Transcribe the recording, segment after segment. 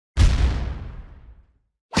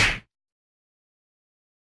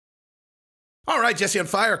All right, Jesse on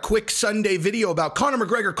Fire. Quick Sunday video about Conor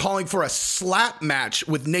McGregor calling for a slap match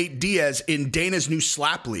with Nate Diaz in Dana's new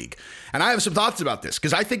slap league. And I have some thoughts about this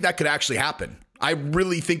because I think that could actually happen. I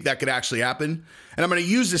really think that could actually happen. And I'm going to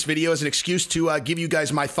use this video as an excuse to give you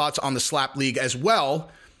guys my thoughts on the slap league as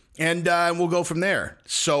well. And we'll go from there.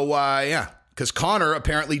 So, yeah. Because Conor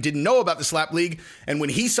apparently didn't know about the slap league. And when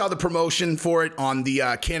he saw the promotion for it on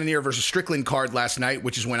the Cannonier versus Strickland card last night,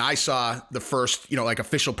 which is when I saw the first,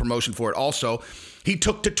 official promotion for it also, he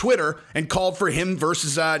took to Twitter and called for him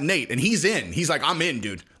versus Nate. And he's in. He's like, I'm in,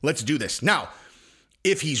 dude. Let's do this. Now,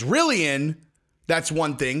 if he's really in, that's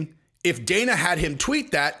one thing. If Dana had him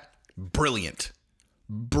tweet that, brilliant.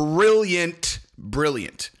 Brilliant.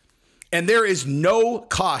 Brilliant. And there is no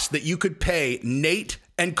cost that you could pay Nate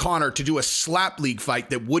and Conor to do a slap league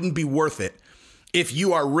fight that wouldn't be worth it if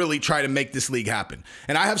you are really trying to make this league happen.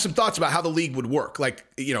 And I have some thoughts about how the league would work. Like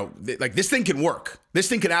this thing can work. This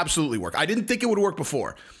thing can absolutely work. I didn't think it would work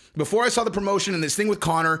before. Before I saw the promotion and this thing with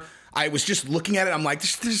Conor, I was just looking at it. I'm like,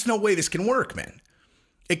 there's no way this can work, man.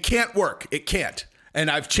 It can't work. It can't.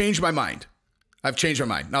 And I've changed my mind.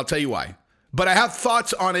 And I'll tell you why. But I have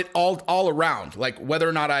thoughts on it all around, like whether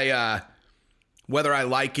or not whether I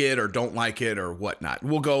like it or don't like it or whatnot.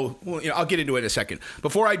 I'll get into it in a second.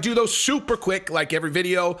 Before I do those, super quick, like every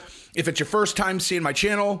video, if it's your first time seeing my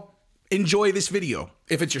channel, enjoy this video.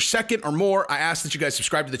 If it's your second or more, I ask that you guys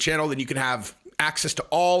subscribe to the channel, then you can have access to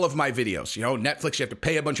all of my videos. Netflix, you have to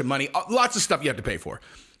pay a bunch of money, lots of stuff you have to pay for.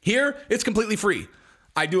 Here, it's completely free.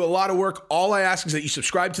 I do a lot of work. All I ask is that you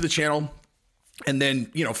subscribe to the channel and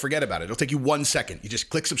then, forget about it. It'll take you 1 second. You just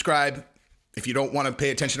click subscribe. If you don't want to pay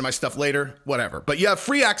attention to my stuff later, whatever. But you have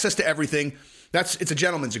free access to everything. It's a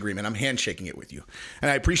gentleman's agreement. I'm handshaking it with you.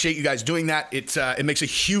 And I appreciate you guys doing that. It makes a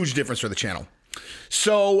huge difference for the channel.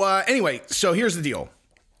 So anyway, so here's the deal.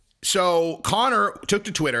 So Conor took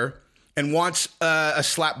to Twitter and wants a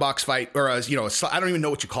slap box fight, or I don't even know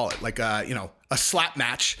what you call it, like a slap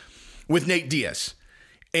match with Nate Diaz.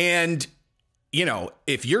 And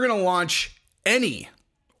if you're going to launch any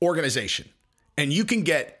organization, and you can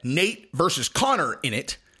get Nate versus Conor in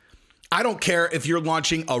it, I don't care if you're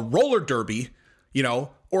launching a roller derby,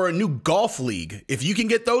 or a new golf league. If you can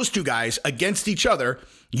get those two guys against each other,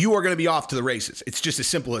 you are going to be off to the races. It's just as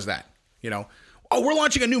simple as that, Oh, we're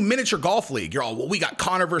launching a new miniature golf league. You're all, well, we got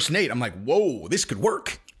Conor versus Nate. I'm like, whoa, this could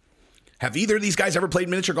work. Have either of these guys ever played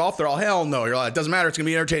miniature golf? They're all, hell no. You're all, it doesn't matter. It's going to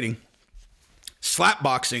be entertaining. Slap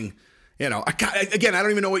boxing, again, I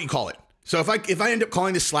don't even know what you call it. So if I end up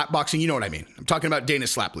calling this slap boxing, you know what I mean. I'm talking about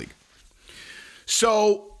Dana's slap league.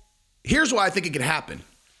 So here's why I think it could happen,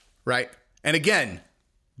 right? And again,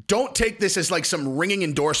 don't take this as like some ringing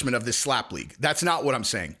endorsement of this slap league. That's not what I'm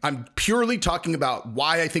saying. I'm purely talking about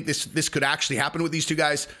why I think this could actually happen with these two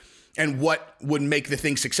guys and what would make the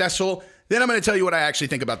thing successful. Then I'm going to tell you what I actually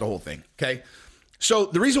think about the whole thing, okay? So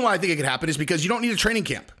the reason why I think it could happen is because you don't need a training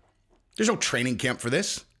camp. There's no training camp for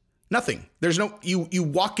this. Nothing. There's no, you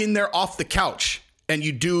walk in there off the couch and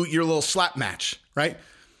you do your little slap match, right?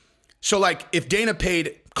 So like if Dana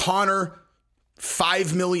paid Conor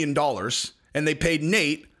 $5 million and they paid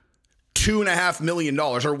Nate $2.5 million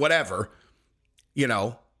or whatever,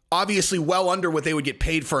 obviously well under what they would get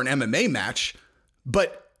paid for an MMA match,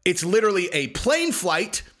 but it's literally a plane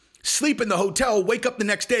flight, sleep in the hotel, wake up the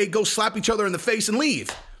next day, go slap each other in the face and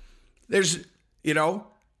leave. There's,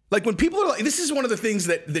 like when people are like, this is one of the things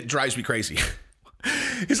that drives me crazy.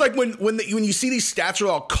 It's like when you see these stats are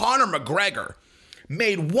all, Conor McGregor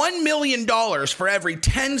made $1 million for every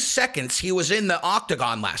 10 seconds he was in the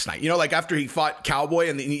octagon last night. Like after he fought Cowboy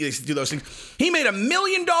and he used to do those things, he made $1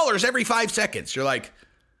 million every 5 seconds. You're like,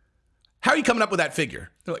 how are you coming up with that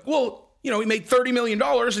figure? They're like, well, he made $30 million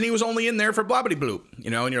and he was only in there for blah, blah, bloop,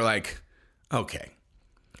 and you're like, okay.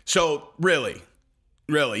 So really,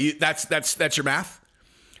 that's your math?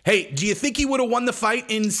 Hey, do you think he would have won the fight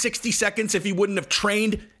in 60 seconds if he wouldn't have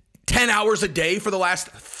trained 10 hours a day for the last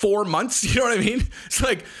 4 months? You know what I mean? It's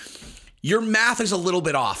like your math is a little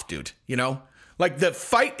bit off, dude. Like the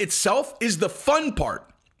fight itself is the fun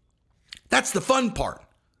part. That's the fun part.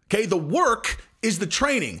 Okay. The work is the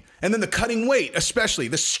training, and then the cutting weight, especially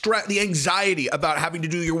the stress, the anxiety about having to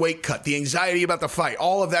do your weight cut, the anxiety about the fight,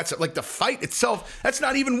 all of that's like the fight itself. That's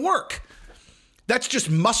not even work. That's just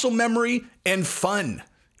muscle memory and fun.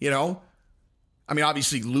 I mean,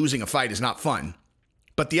 obviously losing a fight is not fun,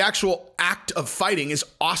 but the actual act of fighting is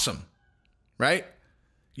awesome, right?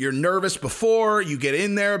 You're nervous before you get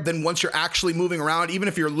in there. Then once you're actually moving around, even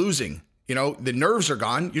if you're losing, the nerves are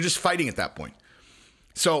gone. You're just fighting at that point.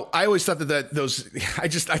 So I always thought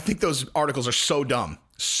I think those articles are so dumb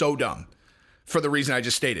for the reason I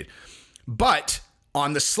just stated. But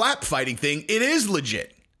on the slap fighting thing, it is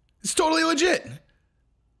legit. It's totally legit.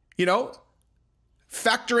 You know,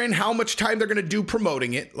 factor in how much time they're going to do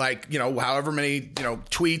promoting it, like, you know, however many, you know,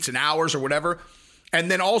 tweets and hours or whatever. And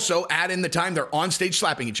then also add in the time they're on stage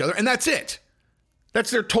slapping each other. And that's it. That's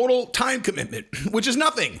their total time commitment, which is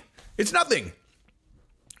nothing. It's nothing.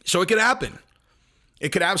 So it could happen.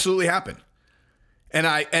 It could absolutely happen.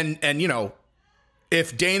 And you know,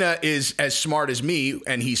 if Dana is as smart as me,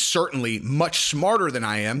 and he's certainly much smarter than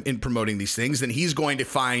I am in promoting these things, then he's going to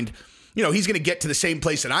find, you know, he's going to get to the same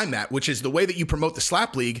place that I'm at, which is the way that you promote the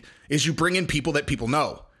slap league is you bring in people that people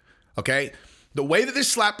know. Okay. The way that this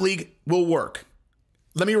slap league will work.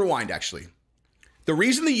 Let me rewind, actually. The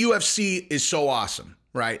reason the UFC is so awesome,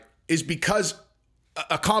 right, is because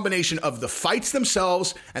a combination of the fights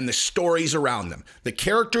themselves and the stories around them, the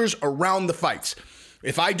characters around the fights.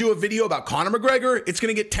 If I do a video about Conor McGregor, it's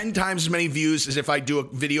going to get 10 times as many views as if I do a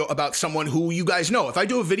video about someone who you guys know. If I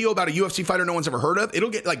do a video about a UFC fighter no one's ever heard of, it'll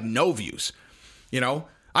get like no views. You know,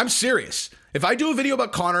 I'm serious. If I do a video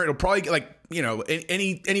about Conor, it'll probably get like, you know,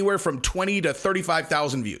 anywhere from 20 to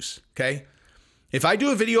 35,000 views. Okay. If I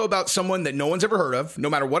do a video about someone that no one's ever heard of, no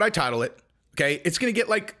matter what I title it, okay, it's going to get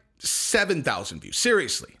like 7,000 views.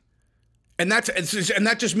 Seriously. And that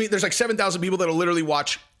just means there's like 7,000 people that'll literally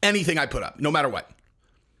watch anything I put up, no matter what.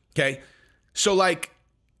 Okay. So like,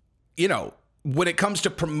 you know, when it comes to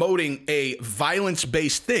promoting a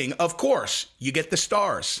violence-based thing, of course, you get the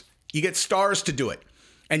stars. You get stars to do it.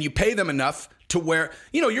 And you pay them enough to where,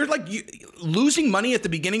 you know, you're like, losing money at the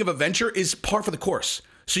beginning of a venture is par for the course.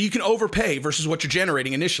 So you can overpay versus what you're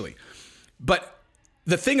generating initially. But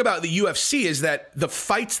the thing about the UFC is that the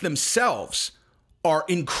fights themselves are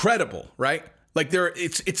incredible, right? Like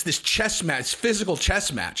it's this chess match, physical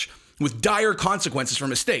chess match with dire consequences for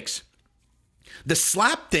mistakes. The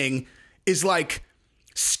slap thing is like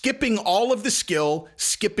skipping all of the skill,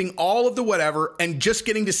 skipping all of the whatever, and just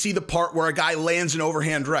getting to see the part where a guy lands an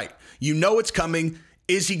overhand right. You know it's coming.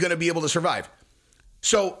 Is he going to be able to survive?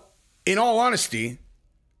 So in all honesty,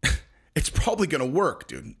 it's probably going to work,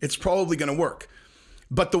 dude. It's probably going to work.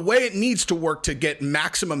 But the way it needs to work to get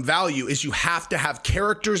maximum value is you have to have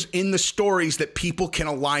characters in the stories that people can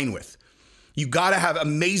align with. You got to have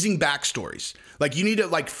amazing backstories. Like you need to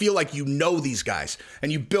like feel like you know these guys,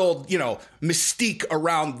 and you build, you know, mystique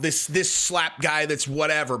around this slap guy that's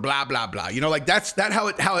whatever, blah blah blah. You know, like that's how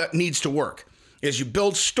it needs to work. Is you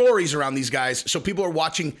build stories around these guys so people are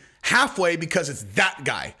watching halfway because it's that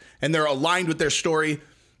guy and they're aligned with their story.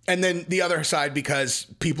 And then the other side because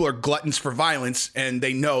people are gluttons for violence and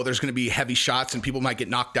they know there's going to be heavy shots and people might get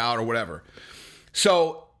knocked out or whatever.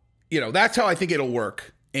 So, you know, that's how I think it'll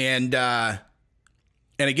work. And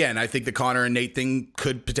again, I think the Conor and Nate thing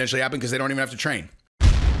could potentially happen because they don't even have to train.